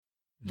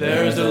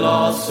There's a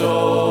lost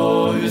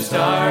soul who's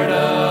tired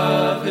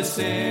of his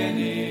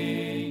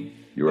sinning.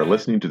 You are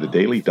listening to the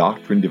Daily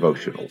Doctrine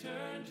Devotional.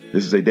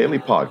 This is a daily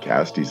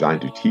podcast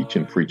designed to teach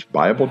and preach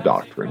Bible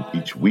doctrine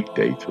each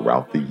weekday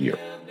throughout the year.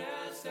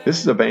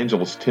 This is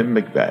Evangelist Tim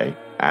McVeigh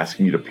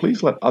asking you to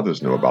please let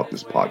others know about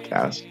this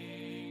podcast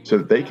so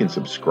that they can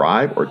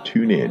subscribe or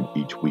tune in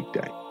each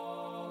weekday.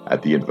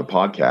 At the end of the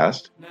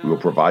podcast, we will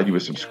provide you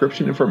with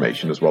subscription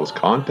information as well as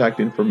contact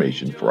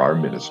information for our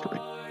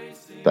ministry.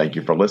 Thank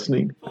you for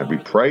listening, and we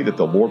pray that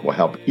the Lord will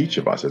help each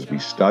of us as we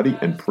study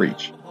and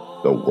preach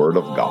the Word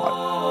of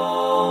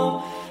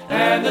God.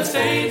 And the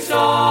saints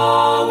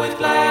all with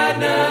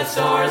gladness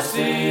are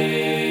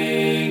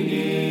singing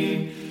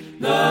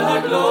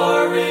the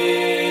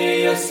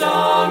glorious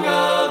song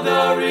of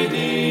the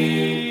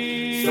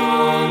redeemed,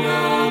 song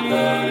of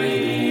the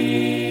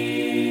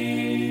redeemed.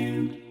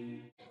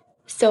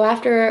 So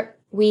after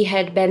we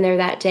had been there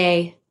that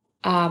day,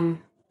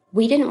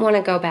 we didn't want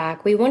to go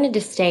back. We wanted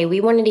to stay. We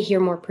wanted to hear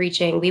more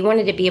preaching. We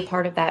wanted to be a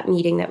part of that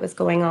meeting that was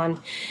going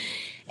on.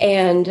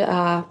 And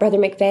Brother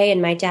McVeigh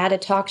and my dad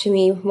had talked to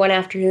me one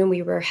afternoon.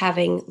 We were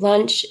having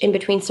lunch in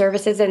between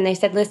services, and they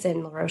said,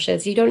 "Listen,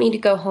 Laroche, you don't need to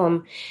go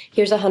home.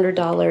 Here's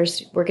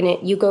 $100.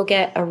 You go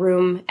get a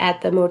room at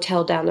the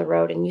motel down the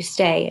road, and you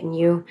stay, and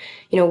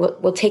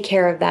we'll take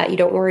care of that. You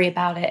don't worry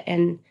about it."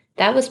 And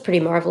that was pretty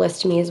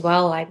marvelous to me as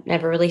well. I've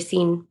never really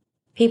seen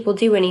people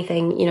do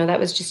anything, that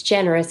was just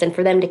generous, and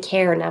for them to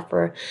care enough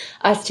for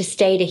us to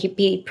stay, to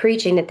be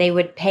preaching, that they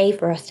would pay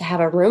for us to have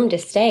a room to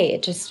stay.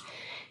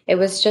 It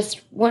was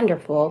just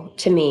wonderful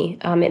to me.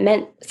 It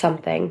meant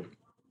something.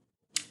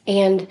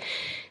 And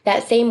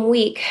that same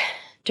week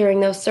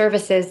during those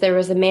services, there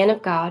was a man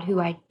of God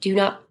who I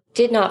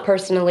did not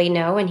personally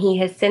know, and he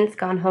has since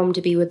gone home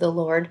to be with the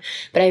Lord.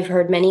 But I've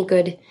heard many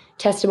good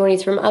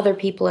testimonies from other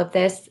people of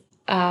this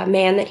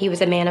man, that he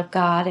was a man of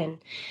God, and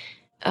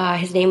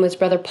his name was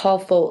Brother Paul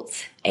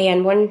Foltz.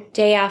 And one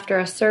day after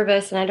a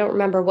service, and I don't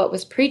remember what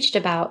was preached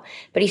about,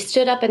 but he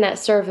stood up in that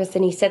service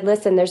and he said,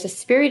 "Listen, there's a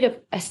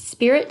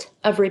spirit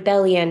of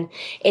rebellion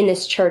in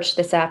this church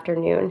this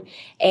afternoon.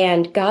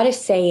 And God is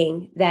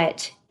saying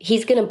that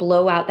he's going to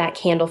blow out that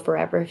candle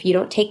forever. If you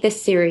don't take this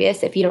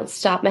serious, if you don't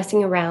stop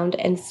messing around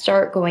and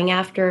start going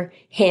after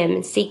him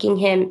and seeking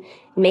him,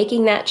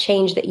 making that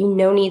change that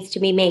needs to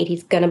be made,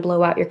 he's going to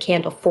blow out your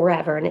candle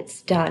forever, and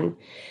it's done."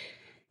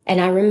 And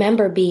I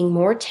remember being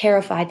more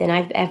terrified than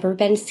I've ever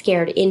been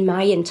scared in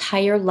my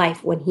entire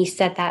life when he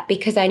said that,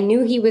 because I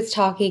knew he was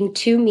talking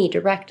to me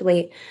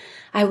directly.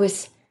 I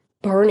was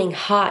burning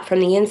hot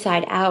from the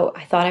inside out.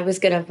 I thought I was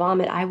going to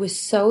vomit. I was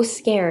so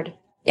scared.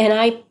 And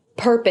I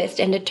purposed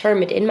and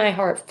determined in my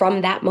heart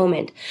from that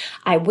moment,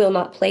 I will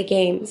not play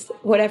games.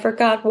 Whatever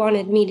God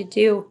wanted me to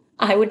do,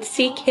 I would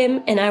seek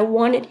him, and I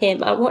wanted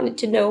him. I wanted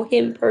to know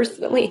him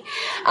personally.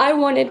 I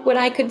wanted what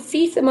I could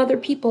see some other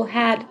people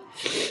had.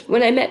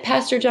 When I met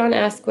Pastor John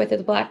Asquith at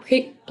the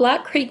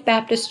Black Creek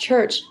Baptist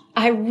Church,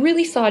 I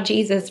really saw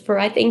Jesus for,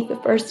 I think, the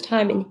first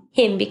time in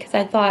him, because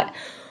I thought,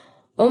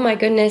 oh my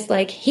goodness,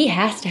 he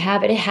has to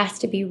have it. It has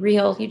to be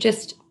real. You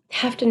just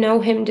have to know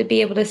him to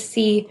be able to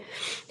see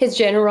his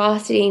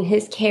generosity and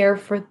his care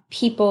for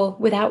people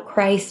without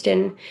Christ,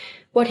 and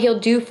what he'll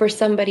do for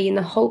somebody in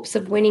the hopes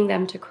of winning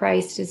them to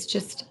Christ is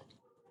just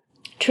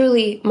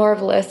truly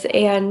marvelous.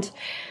 And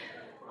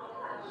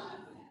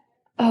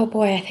oh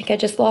boy, I think I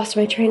just lost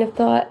my train of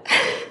thought.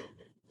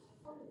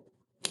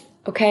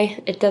 Okay,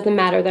 it doesn't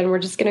matter then. We're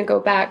just going to go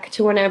back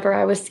to whenever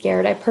I was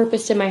scared. I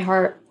purposed in my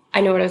heart,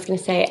 I know what I was going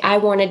to say. I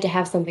wanted to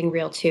have something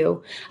real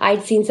too.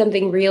 I'd seen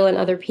something real in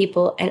other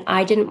people, and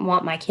I didn't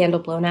want my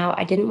candle blown out.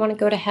 I didn't want to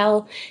go to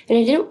hell, and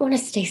I didn't want to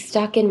stay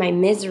stuck in my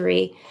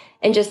misery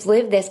and just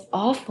live this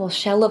awful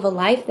shell of a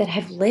life that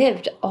I've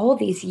lived all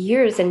these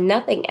years, and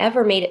nothing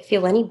ever made it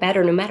feel any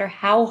better. No matter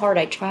how hard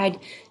I tried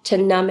to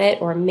numb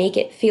it or make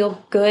it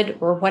feel good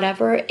or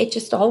whatever, it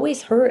just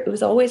always hurt. It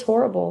was always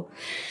horrible.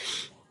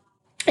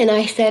 And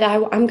I said, I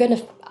want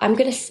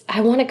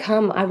to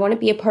come. I want to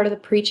be a part of the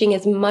preaching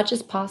as much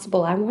as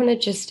possible. I want to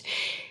just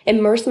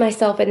immerse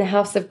myself in the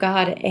house of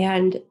God,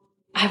 and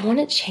I want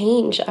to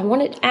change. I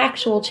wanted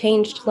actual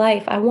changed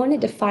life. I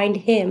wanted to find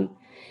him.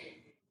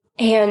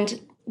 And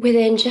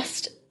within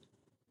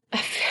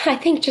I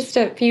think just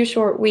a few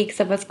short weeks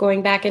of us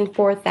going back and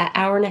forth, that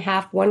hour and a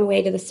half one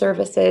way to the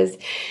services,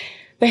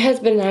 my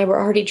husband and I were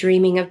already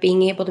dreaming of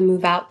being able to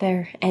move out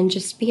there and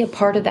just be a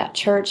part of that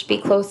church, be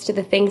close to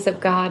the things of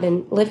God,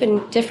 and live a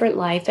different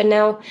life. And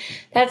now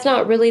that's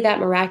not really that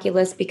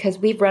miraculous, because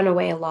we've run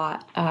away a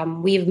lot.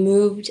 We've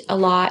moved a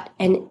lot,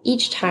 and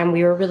each time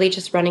we were really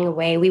just running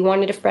away. We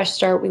wanted a fresh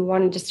start. We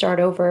wanted to start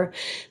over,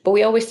 but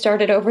we always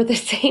started over the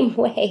same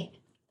way.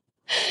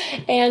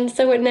 And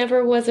so it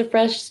never was a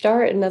fresh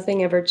start, and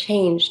nothing ever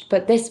changed.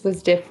 But this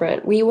was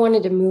different. We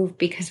wanted to move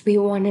because we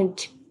wanted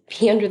to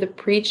be under the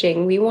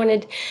preaching. We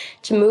wanted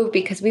to move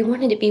because we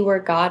wanted to be where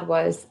God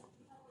was.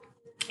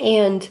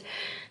 And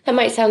that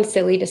might sound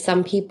silly to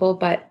some people,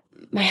 but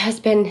my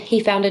husband, he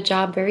found a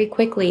job very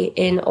quickly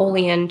in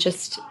Olean,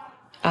 just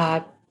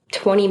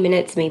 20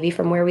 minutes maybe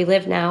from where we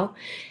live now.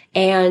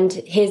 And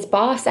his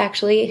boss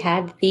actually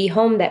had the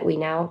home that we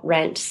now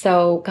rent.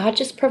 So God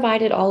just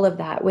provided all of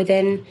that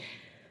within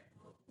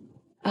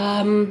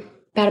about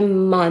a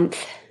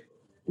month,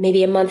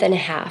 maybe a month and a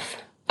half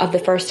of the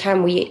first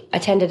time we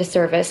attended a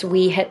service.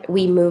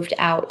 We moved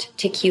out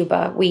to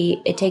Cuba.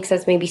 It takes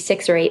us maybe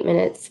 6 or 8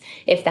 minutes,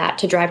 if that,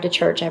 to drive to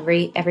church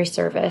every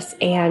service.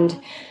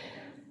 And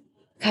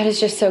God is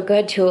just so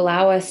good to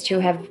allow us to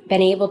have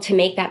been able to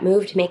make that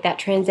move, to make that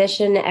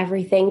transition.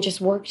 Everything just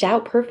worked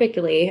out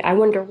perfectly. I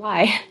wonder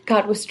why.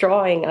 God was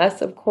drawing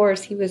us. Of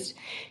course, he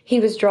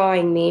was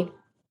drawing me.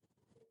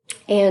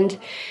 And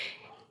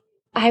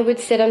I would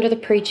sit under the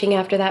preaching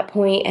after that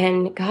point,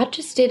 and God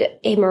just did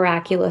a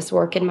miraculous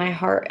work in my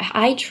heart.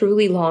 I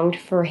truly longed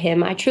for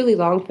him. I truly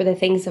longed for the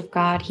things of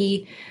God.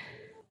 He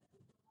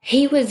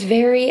was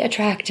very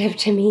attractive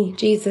to me.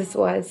 Jesus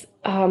was.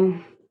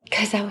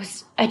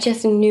 Because I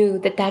just knew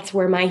that that's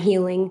where my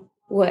healing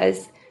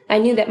was. I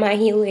knew that my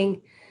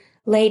healing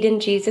laid in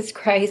Jesus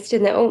Christ,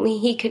 and that only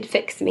he could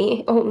fix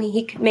me. Only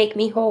he could make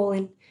me whole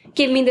and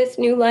give me this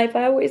new life.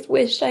 I always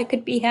wished I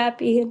could be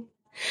happy. And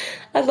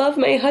I love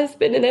my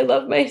husband and I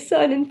love my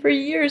son. And for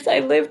years I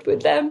lived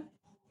with them,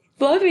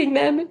 loving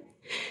them,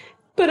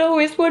 but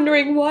always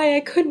wondering why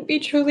I couldn't be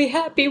truly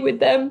happy with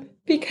them.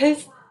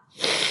 Because,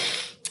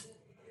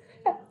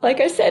 like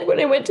I said, when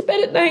I went to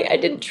bed at night, I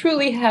didn't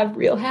truly have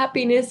real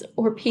happiness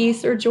or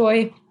peace or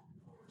joy.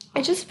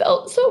 I just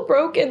felt so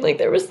broken, like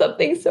there was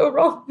something so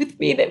wrong with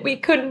me that we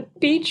couldn't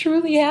be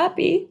truly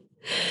happy.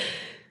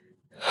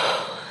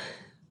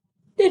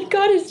 And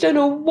God has done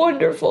a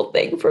wonderful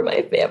thing for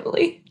my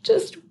family.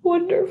 Just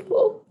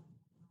wonderful.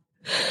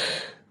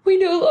 We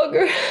no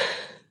longer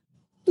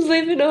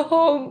live in a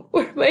home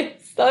where my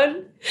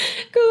son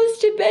goes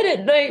to bed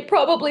at night,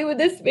 probably with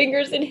his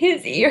fingers in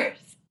his ears,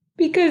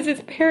 because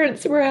his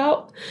parents were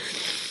out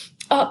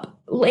up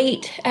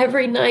late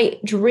every night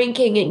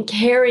drinking and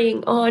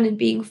carrying on and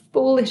being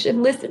foolish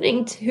and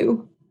listening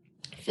to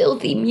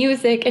filthy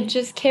music and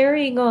just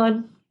carrying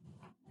on.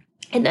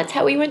 And that's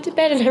how we went to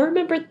bed. And I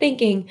remember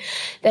thinking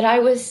that I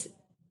was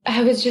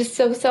just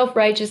so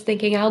self-righteous,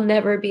 thinking I'll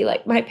never be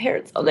like my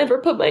parents. I'll never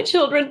put my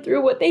children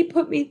through what they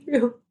put me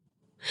through.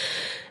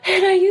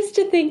 And I used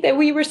to think that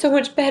we were so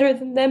much better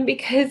than them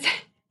because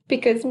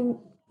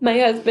my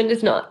husband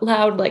is not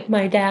loud like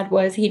my dad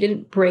was. He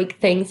didn't break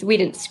things. We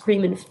didn't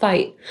scream and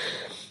fight.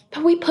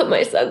 But we put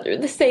my son through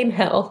the same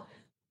hell.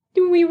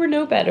 We were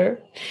no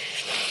better.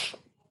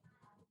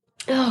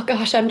 Oh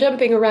gosh, I'm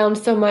jumping around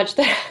so much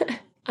that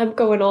I'm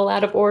going all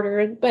out of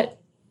order. But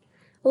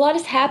a lot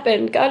has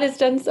happened. God has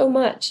done so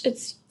much.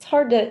 It's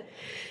hard to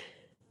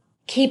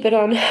keep it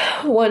on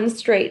one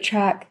straight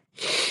track.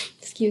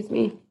 Excuse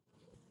me.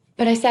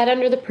 But I sat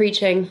under the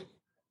preaching.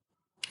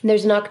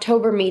 There's an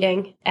October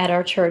meeting at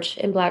our church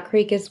in Black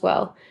Creek as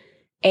well.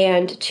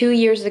 And 2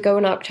 years ago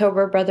in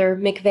October, Brother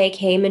McVeigh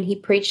came and he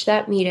preached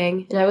that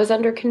meeting. And I was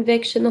under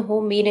conviction the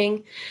whole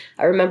meeting.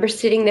 I remember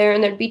sitting there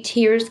and there'd be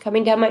tears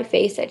coming down my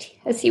face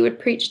as he would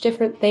preach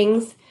different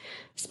things,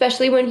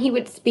 especially when he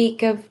would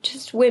speak of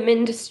just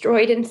women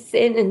destroyed in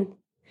sin and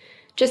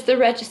just the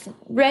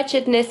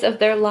wretchedness of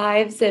their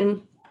lives.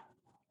 And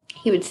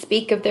he would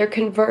speak of their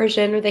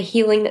conversion or the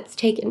healing that's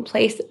taken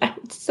place. I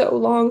would so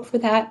long for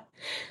that.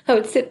 I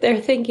would sit there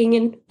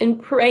thinking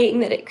and praying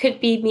that it could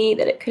be me,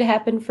 that it could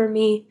happen for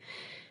me.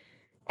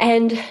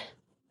 And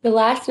the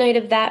last night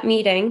of that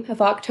meeting,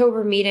 of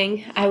October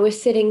meeting, I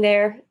was sitting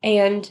there,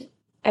 and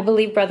I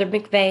believe Brother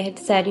McVeigh had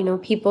said,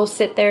 people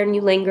sit there and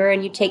you linger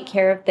and you take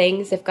care of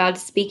things. If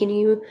God's speaking to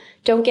you,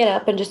 don't get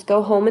up and just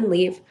go home and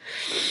leave.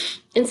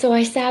 And so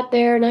I sat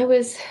there and I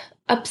was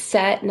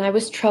upset and I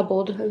was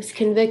troubled. I was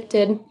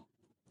convicted.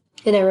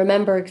 And I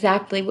remember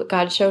exactly what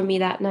God showed me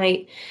that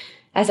night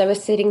as I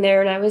was sitting there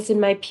and I was in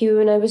my pew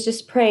and I was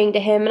just praying to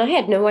him. And I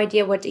had no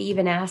idea what to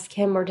even ask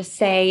him or to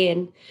say.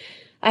 And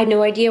I had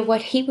no idea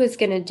what he was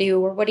going to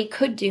do or what he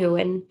could do.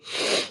 And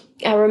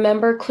I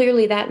remember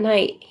clearly that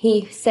night,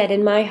 he said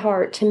in my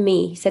heart to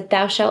me, he said,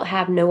 "Thou shalt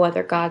have no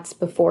other gods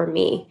before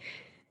me."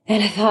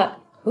 And I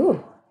thought,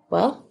 ooh,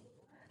 well,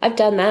 I've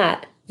done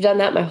that. I've done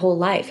that my whole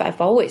life.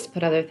 I've always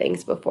put other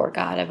things before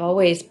God. I've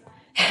always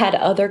had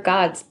other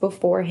gods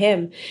before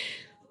him.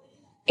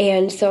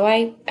 And so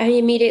I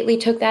immediately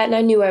took that and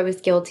I knew I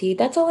was guilty.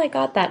 That's all I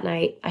got that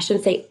night. I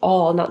shouldn't say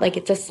all, not like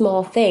it's a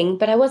small thing,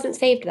 but I wasn't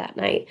saved that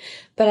night.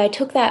 But I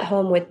took that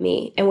home with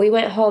me and we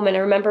went home, and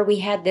I remember we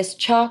had this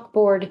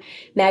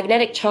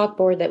magnetic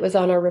chalkboard that was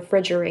on our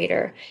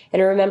refrigerator.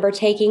 And I remember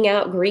taking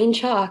out green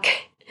chalk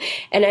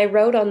and I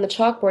wrote on the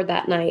chalkboard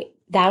that night,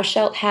 "Thou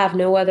shalt have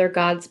no other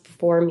gods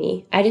before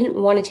me." I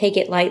didn't want to take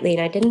it lightly,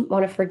 and I didn't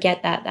want to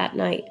forget that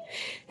night.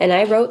 And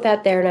I wrote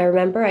that there, and I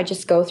remember I'd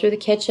just go through the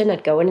kitchen,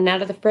 I'd go in and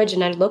out of the fridge,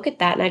 and I'd look at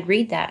that, and I'd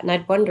read that, and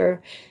I'd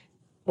wonder,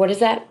 what does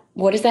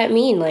that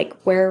mean? Like,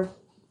 where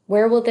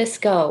will this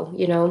go,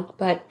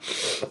 But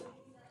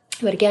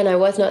again, I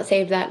was not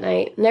saved that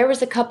night. And there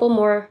was a couple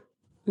more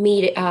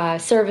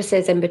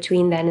services in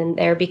between then and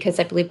there, because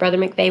I believe Brother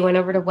McVeigh went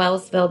over to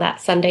Wellsville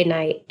that Sunday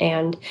night,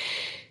 and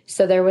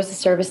So there was a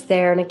service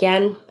there. And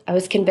again, I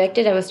was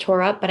convicted. I was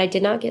tore up, but I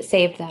did not get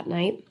saved that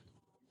night.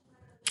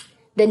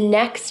 The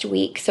next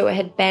week, so it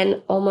had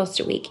been almost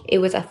a week, it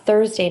was a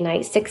Thursday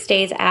night, 6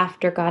 days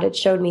after God had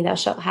showed me, thou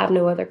shalt have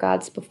no other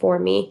gods before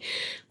me.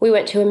 We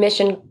went to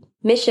a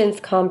missions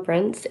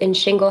conference in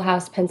Shingle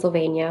House,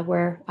 Pennsylvania,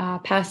 where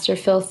Pastor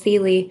Phil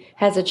Seeley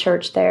has a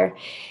church there.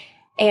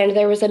 And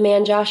there was a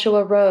man,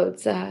 Joshua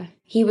Rhodes.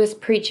 He was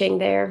preaching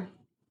there.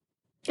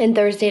 And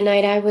Thursday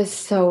night, I was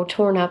so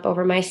torn up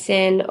over my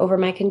sin, over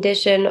my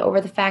condition,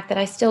 over the fact that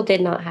I still did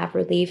not have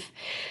relief.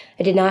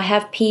 I did not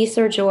have peace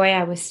or joy.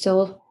 I was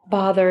still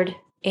bothered,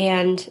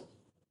 and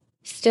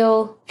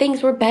still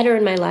things were better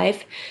in my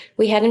life.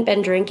 We hadn't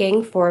been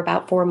drinking for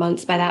about 4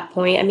 months by that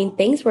point. I mean,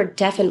 things were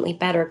definitely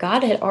better.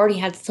 God had already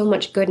had so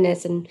much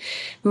goodness and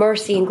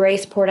mercy and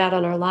grace poured out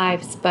on our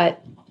lives,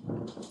 but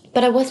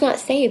I was not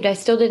saved. I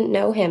still didn't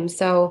know him,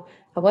 so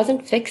I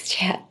wasn't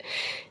fixed yet.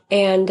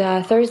 And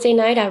Thursday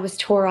night, I was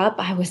tore up.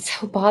 I was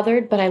so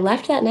bothered, but I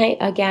left that night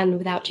again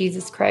without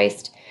Jesus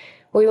Christ.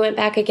 We went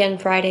back again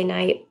Friday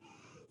night,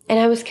 and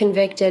I was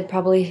convicted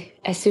probably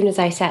as soon as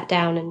I sat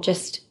down, and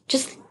just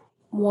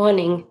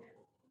wanting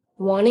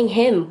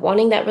him,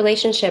 wanting that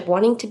relationship,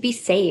 wanting to be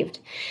saved.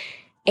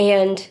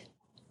 And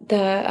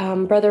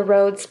the Brother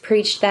Rhodes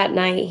preached that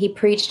night. He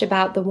preached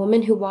about the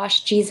woman who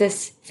washed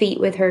Jesus' feet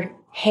with her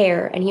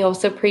hair, and he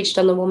also preached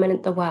on the woman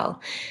at the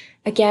well.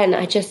 Again,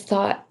 I just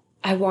thought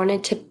I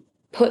wanted to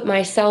put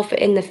myself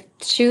in the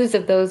shoes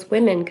of those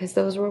women, because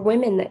those were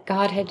women that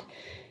God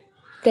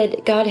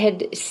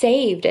had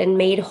saved and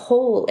made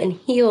whole and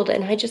healed,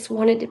 and I just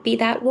wanted to be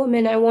that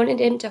woman. I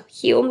wanted him to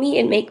heal me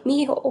and make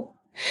me whole.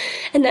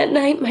 And that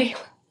night,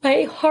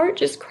 my heart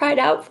just cried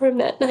out for him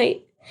that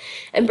night.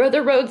 And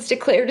Brother Rhodes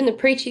declared in the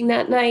preaching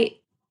that night,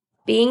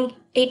 being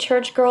a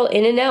church girl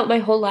in and out my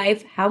whole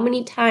life, how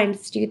many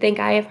times do you think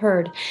I have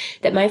heard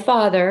that my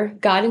Father,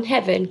 God in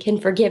heaven, can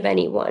forgive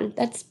anyone?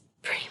 That's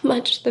pretty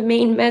much the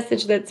main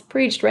message that's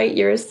preached, right?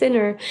 You're a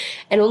sinner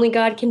and only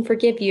God can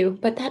forgive you.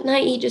 But that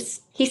night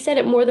he said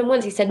it more than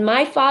once. He said,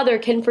 my Father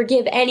can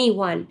forgive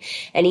anyone.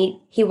 And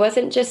he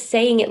wasn't just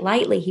saying it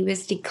lightly. He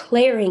was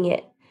declaring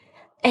it.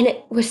 And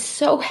it was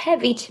so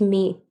heavy to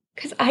me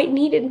because I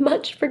needed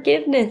much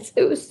forgiveness.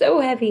 It was so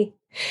heavy.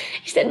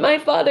 He said, my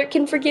Father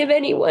can forgive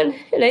anyone.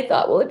 And I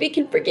thought, well, if he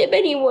can forgive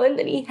anyone,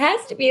 then he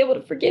has to be able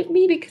to forgive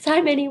me because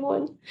I'm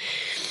anyone.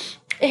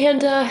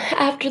 And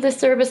after the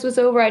service was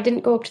over, I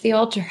didn't go up to the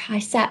altar. I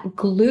sat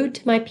glued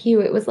to my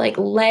pew. It was like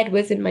lead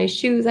was in my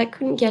shoes. I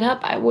couldn't get up.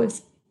 I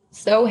was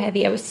so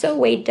heavy. I was so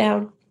weighed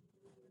down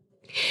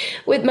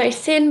with my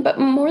sin. But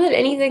more than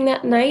anything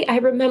that night, I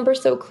remember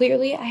so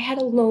clearly I had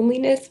a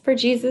loneliness for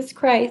Jesus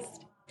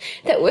Christ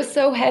that was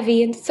so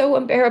heavy and so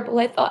unbearable.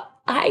 I thought,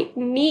 I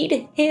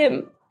need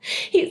him.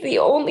 He's the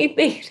only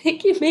thing that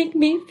can make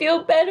me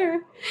feel better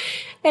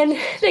and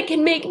that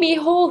can make me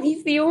whole.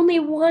 He's the only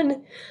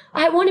one.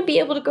 I want to be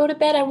able to go to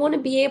bed. I want to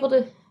be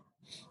able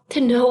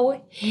to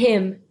know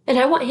him, and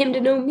I want him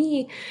to know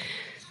me.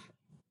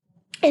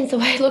 And so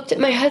I looked at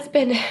my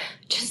husband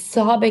just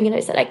sobbing, and I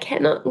said, I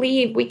cannot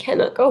leave. We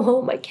cannot go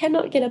home. I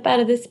cannot get up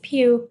out of this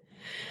pew.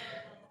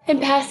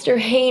 And Pastor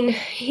Hain,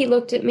 he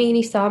looked at me and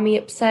he saw me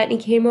upset, and he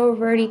came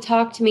over and he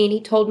talked to me, and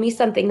he told me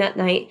something that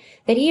night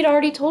that he had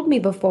already told me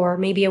before,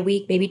 maybe a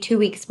week, maybe 2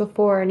 weeks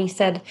before. And he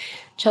said,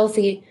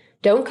 Chelsea,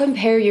 don't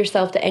compare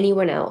yourself to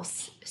anyone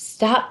else.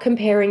 Stop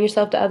comparing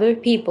yourself to other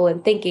people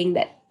and thinking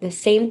that the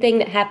same thing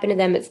that happened to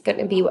them is going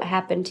to be what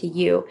happened to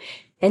you.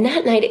 And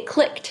that night it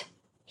clicked.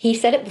 He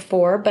said it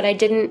before, but I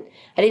didn't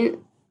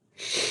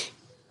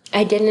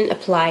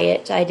apply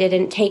it. I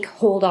didn't take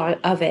hold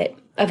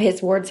of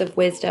his words of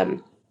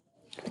wisdom.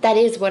 But that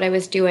is what I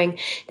was doing.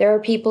 There are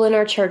people in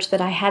our church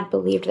that I had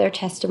believed their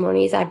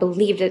testimonies. I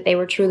believed that they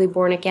were truly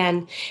born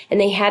again. And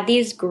they had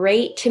these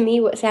great, to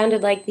me, what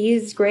sounded like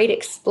these great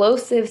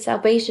explosive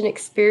salvation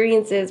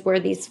experiences where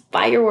these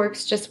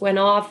fireworks just went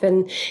off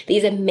and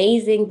these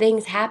amazing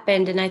things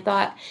happened. And I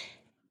thought,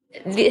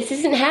 this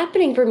isn't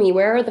happening for me.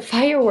 Where are the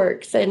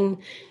fireworks? And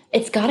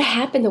it's got to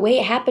happen the way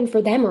it happened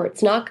for them, or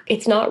it's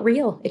not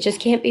real. It just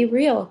can't be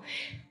real.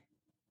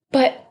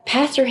 But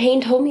Pastor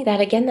Hain told me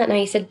that again that night.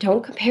 He said,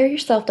 don't compare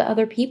yourself to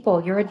other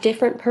people. You're a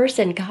different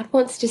person. God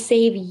wants to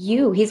save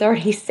you. He's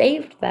already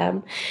saved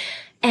them.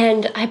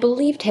 And I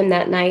believed him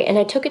that night, and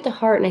I took it to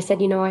heart, and I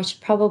said, I should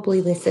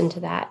probably listen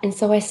to that. And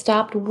so I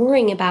stopped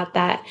worrying about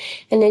that.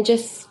 And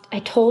I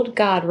told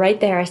God right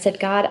there, I said,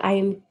 God, I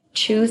am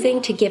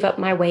choosing to give up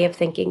my way of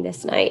thinking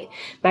this night.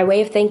 My way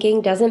of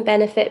thinking doesn't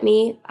benefit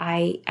me.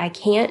 I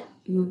can't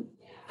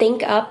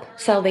think up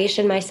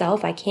salvation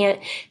myself. I can't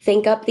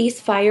think up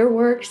these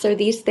fireworks or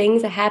these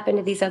things that happen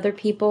to these other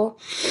people.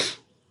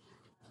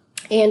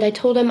 And I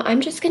told him,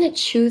 I'm just going to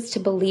choose to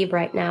believe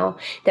right now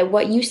that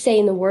what you say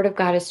in the Word of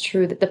God is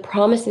true, that the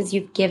promises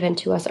you've given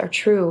to us are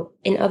true.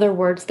 In other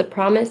words, the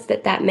promise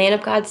that man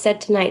of God said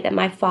tonight, that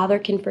my Father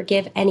can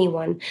forgive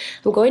anyone.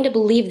 I'm going to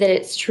believe that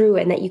it's true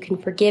and that you can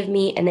forgive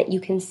me and that you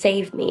can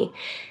save me.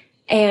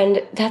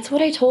 And that's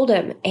what I told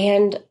him.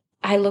 And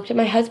I looked at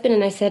my husband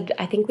and I said,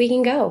 I think we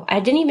can go. I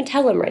didn't even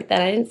tell him right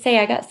then. I didn't say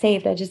I got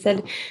saved. I just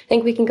said, I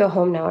think we can go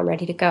home now. I'm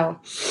ready to go.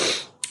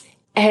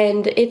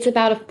 And it's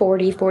about a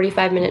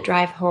 45-minute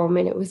drive home,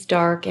 and it was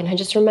dark. And I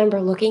just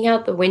remember looking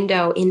out the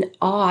window in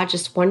awe,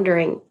 just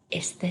wondering,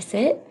 is this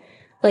it?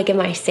 Like, am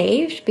I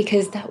saved?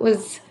 Because that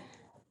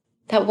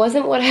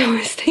wasn't what I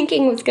was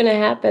thinking was going to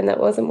happen.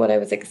 That wasn't what I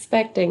was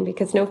expecting,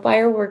 because no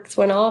fireworks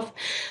went off.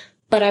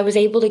 But I was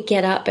able to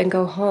get up and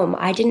go home.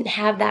 I didn't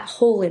have that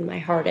hole in my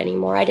heart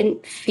anymore. I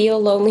didn't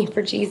feel lonely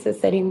for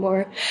Jesus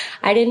anymore.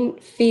 I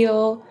didn't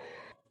feel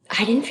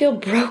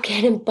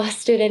broken and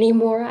busted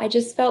anymore. I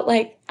just felt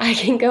like I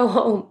can go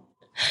home.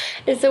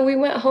 And so we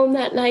went home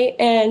that night,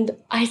 and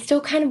I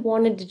still kind of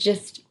wanted to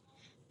just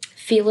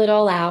feel it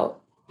all out,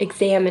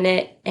 examine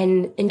it,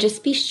 and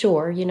just be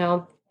sure,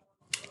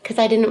 because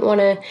I didn't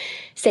want to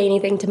say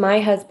anything to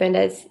my husband,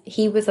 as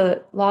he was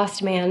a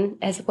lost man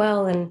as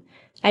well. And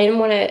I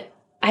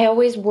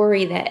always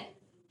worry that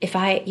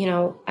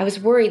I was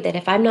worried that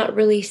if I'm not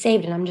really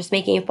saved and I'm just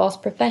making a false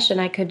profession,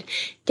 I could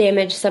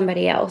damage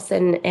somebody else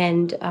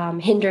and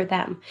hinder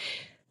them.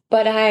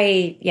 But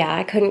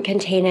I couldn't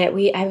contain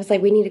it. I was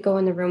like, we need to go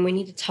in the room. We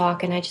need to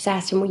talk. And I just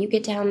asked him, will you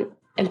get down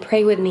and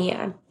pray with me?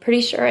 I'm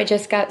pretty sure I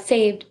just got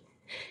saved.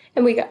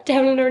 And we got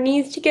down on our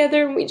knees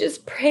together and we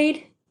just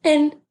prayed.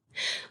 And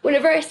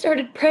whenever I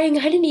started praying,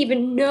 I didn't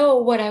even know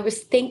what I was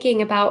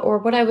thinking about or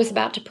what I was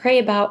about to pray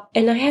about.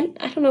 And I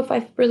don't know if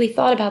I've really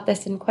thought about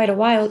this in quite a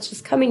while. It's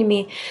just coming to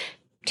me.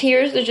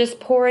 Tears are just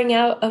pouring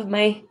out of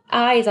my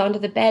eyes onto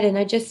the bed. And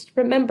I just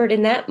remembered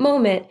in that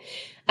moment,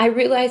 I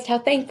realized how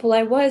thankful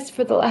I was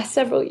for the last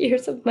several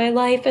years of my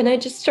life. And I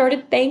just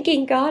started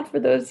thanking God for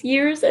those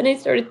years. And I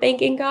started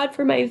thanking God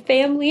for my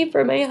family,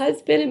 for my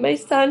husband and my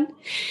son,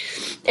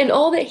 and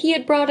all that he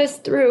had brought us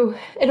through,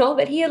 and all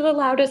that he had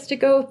allowed us to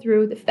go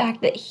through. The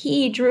fact that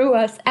he drew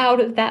us out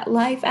of that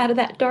life, out of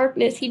that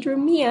darkness. He drew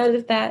me out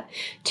of that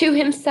to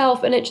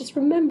himself. And I just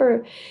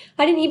remember,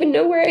 I didn't even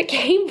know where it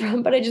came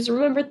from, but I just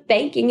remember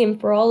thanking him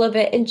for all of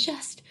it and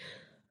just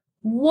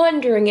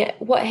wondering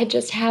at what had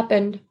just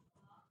happened.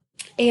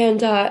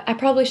 And I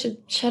probably should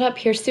shut up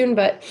here soon,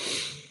 but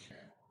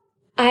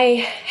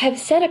I have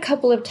said a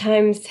couple of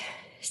times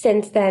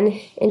since then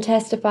in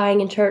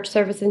testifying in church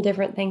service and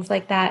different things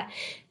like that,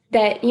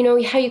 how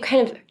you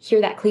kind of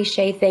hear that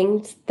cliche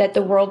things that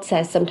the world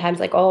says sometimes,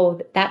 like, oh,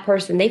 that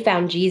person, they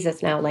found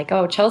Jesus now. Like,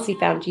 oh, Chelsea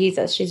found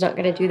Jesus. She's not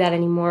going to do that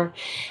anymore.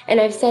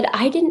 And I've said,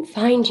 I didn't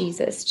find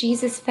Jesus.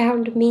 Jesus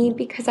found me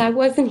because I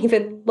wasn't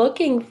even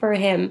looking for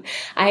him.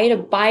 I had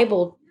a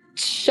Bible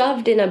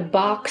shoved in a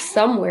box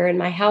somewhere in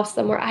my house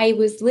somewhere. I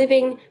was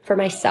living for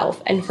myself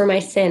and for my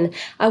sin.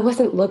 I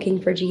wasn't looking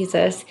for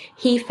Jesus.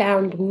 He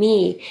found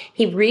me.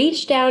 He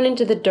reached down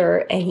into the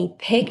dirt and he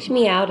picked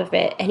me out of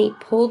it and he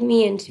pulled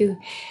me into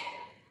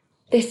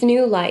this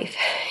new life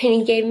and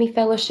he gave me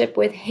fellowship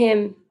with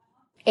him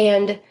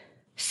and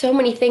so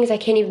many things I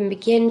can't even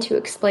begin to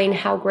explain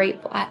how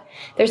grateful.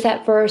 There's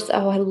that verse.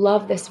 Oh, I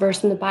love this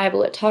verse in the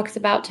Bible. It talks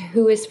about to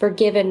who is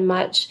forgiven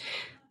much,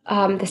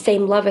 the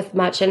same loveth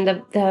much, and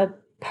the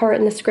part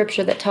in the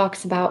scripture that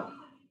talks about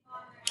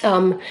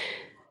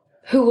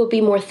who will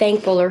be more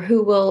thankful or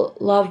who will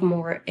love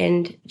more.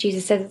 And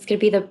Jesus says it's going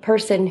to be the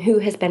person who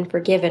has been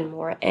forgiven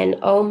more. And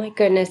oh my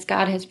goodness,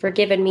 God has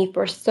forgiven me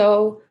for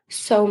so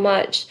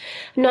much.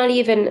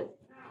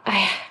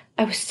 I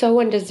was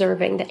so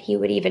undeserving that he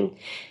would even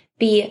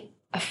be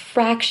a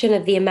fraction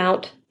of the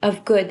amount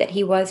of good that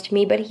he was to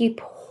me, but he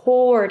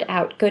poured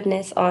out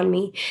goodness on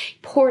me,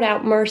 poured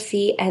out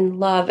mercy and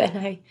love, and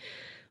I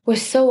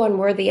was so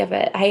unworthy of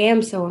it. I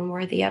am so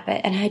unworthy of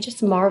it, and I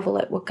just marvel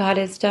at what God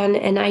has done,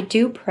 and I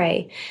do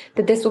pray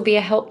that this will be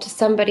a help to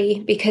somebody,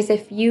 because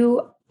if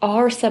you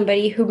are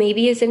somebody who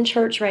maybe is in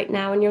church right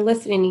now and you're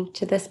listening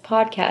to this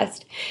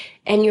podcast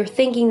and you're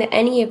thinking that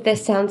any of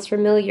this sounds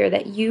familiar,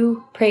 that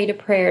you prayed a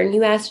prayer and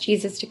you asked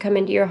Jesus to come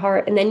into your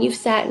heart, and then you've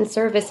sat in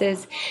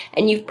services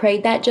and you've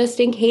prayed that just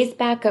in case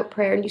backup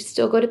prayer and you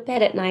still go to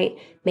bed at night.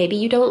 Maybe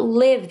you don't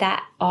live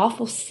that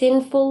awful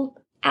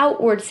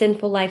outward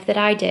sinful life that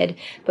I did,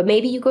 but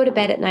maybe you go to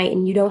bed at night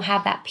and you don't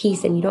have that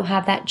peace and you don't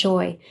have that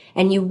joy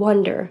and you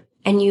wonder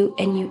and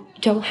you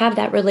don't have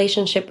that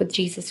relationship with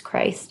Jesus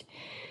Christ.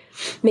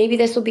 Maybe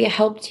this will be a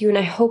help to you, and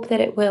I hope that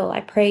it will.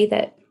 I pray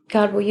that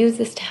God will use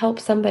this to help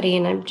somebody,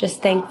 and I'm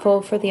just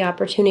thankful for the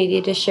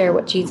opportunity to share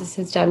what Jesus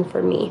has done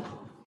for me.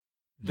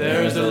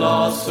 There's a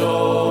lost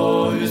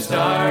soul who's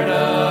tired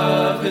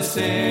of his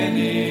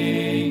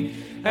sinning,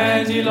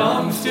 and he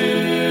longs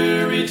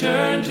to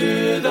return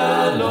to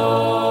the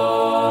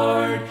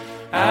Lord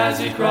as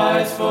he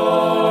cries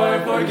for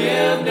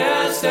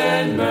forgiveness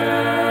and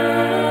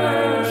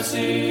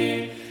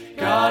mercy.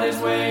 God is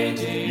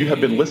waiting. You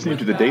have been listening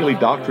to the Daily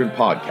Doctrine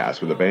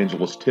Podcast with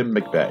Evangelist Tim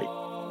McVeigh.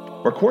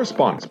 For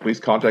correspondence, please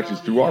contact us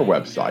through our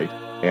website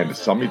and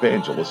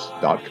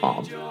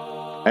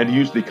someevangelists.com and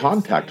use the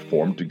contact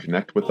form to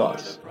connect with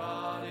us.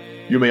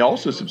 You may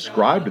also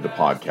subscribe to the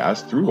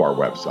podcast through our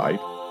website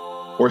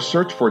or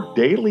search for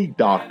Daily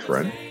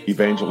Doctrine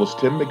Evangelist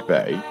Tim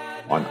McVeigh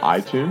on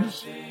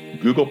iTunes,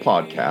 Google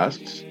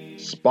Podcasts,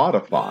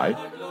 Spotify,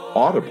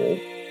 Audible,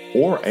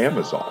 or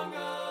Amazon.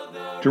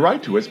 To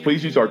write to us,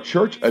 please use our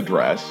church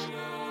address,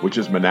 which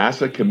is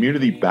Manasseh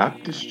Community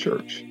Baptist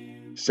Church,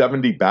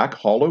 70 Back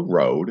Hollow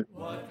Road,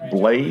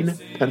 Blaine,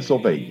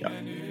 Pennsylvania,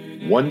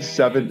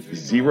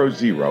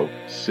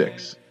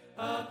 17006.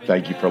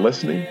 Thank you for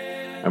listening,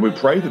 and we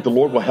pray that the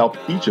Lord will help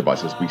each of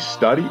us as we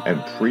study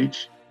and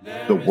preach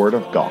the Word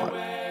of God.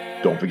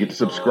 Don't forget to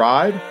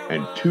subscribe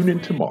and tune in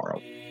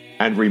tomorrow.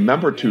 And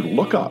remember to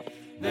look up,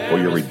 for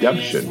your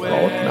redemption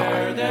draweth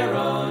nigh. There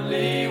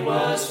only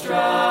was strife.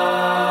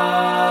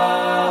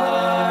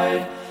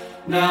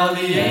 Now the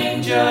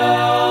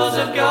angels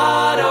of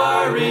God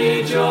are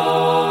rejoicing,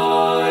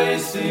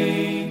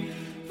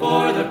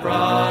 for the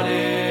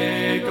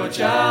prodigal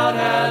child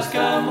has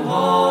come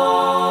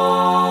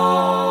home,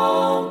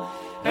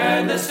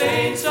 and the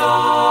saints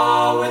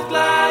all with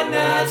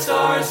gladness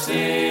are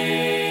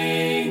singing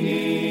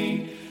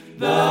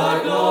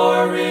the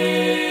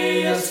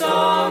glorious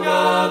song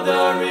of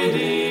the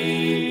redeemed.